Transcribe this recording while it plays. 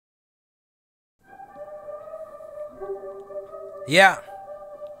Yeah,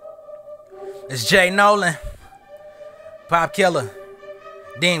 it's J.Nolan, Pop Killer,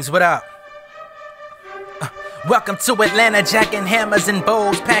 Deemz, what up? Welcome to Atlanta, jacking hammers and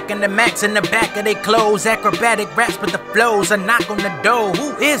bows, packing the max in the back of their clothes, acrobatic raps with the flows, a knock on the door.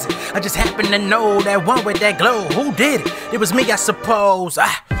 Who is it? I just happen to know that one with that glow. Who did it? It was me, I suppose.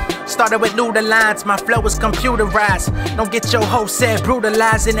 Started with looter lines, my flow is computerized. Don't get your whole set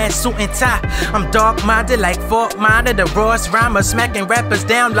brutalized in that suit and tie. I'm dark-minded like Fort-minded, the rawest rhymer, smacking rappers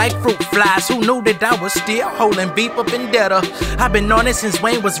down like fruit flies. Who knew that I was still holding beef up in debtor? I've been on it since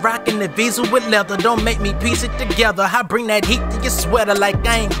Wayne was rocking the Visa with leather. Don't make me piece it together. I bring that heat to your sweater like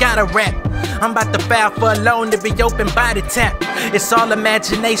I ain't got a rap. I'm about to file for a loan to be open body tap. It's all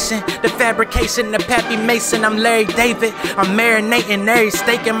imagination, the fabrication, the Pappy Mason. I'm Larry David, I'm marinating every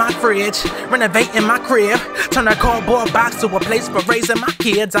steak in my fridge, renovating my crib, turn a cardboard box to a place for raising my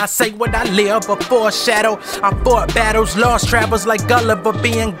kids. I say what I live, a foreshadow. I fought battles, lost travels like Gulliver,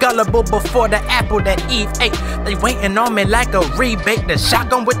 being gullible before the apple that Eve ate. They waiting on me like a rebate, the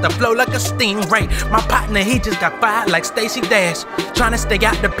shotgun with the flow like a stingray. My partner, he just got fired like Stacey Dash, trying to stay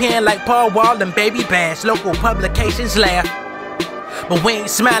out the pen like Paul Wall and Baby Bash. Local publications laugh, but we ain't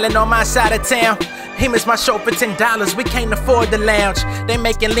smiling on my side of town. He missed my show for $10, we can't afford the lounge. They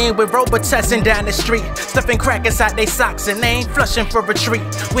making lean with Robitussin down the street, stuffing crackers out they socks and they ain't flushing for a treat.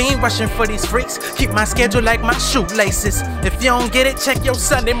 We ain't rushing for these freaks, keep my schedule like my shoelaces. If you don't get it, check your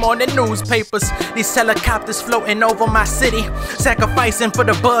Sunday morning newspapers. These helicopters floating over my city, sacrificing for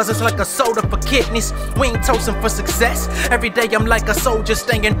the buzz, it's like a soda for kidneys. We ain't toasting for success, every day I'm like a soldier,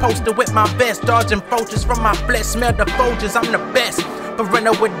 staying posted with my best, dodging poachers from my flesh, smell the Folgers, I'm the best.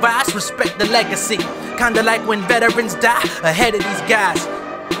 Parental advice, respect the legacy. Kinda like when veterans die ahead of these guys.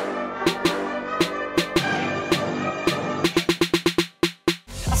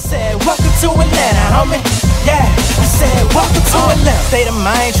 I said, welcome to Atlanta, homie. Yeah, I said, welcome to Atlanta. State of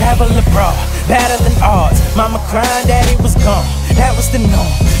mind, travel abroad, battling odds. Mama crying, daddy was gone. That was the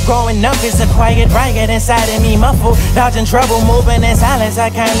norm. Growing up is a quiet riot inside of me, muffled, dodging trouble, moving in silence. I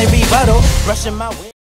kindly rebuttal, rushing my way.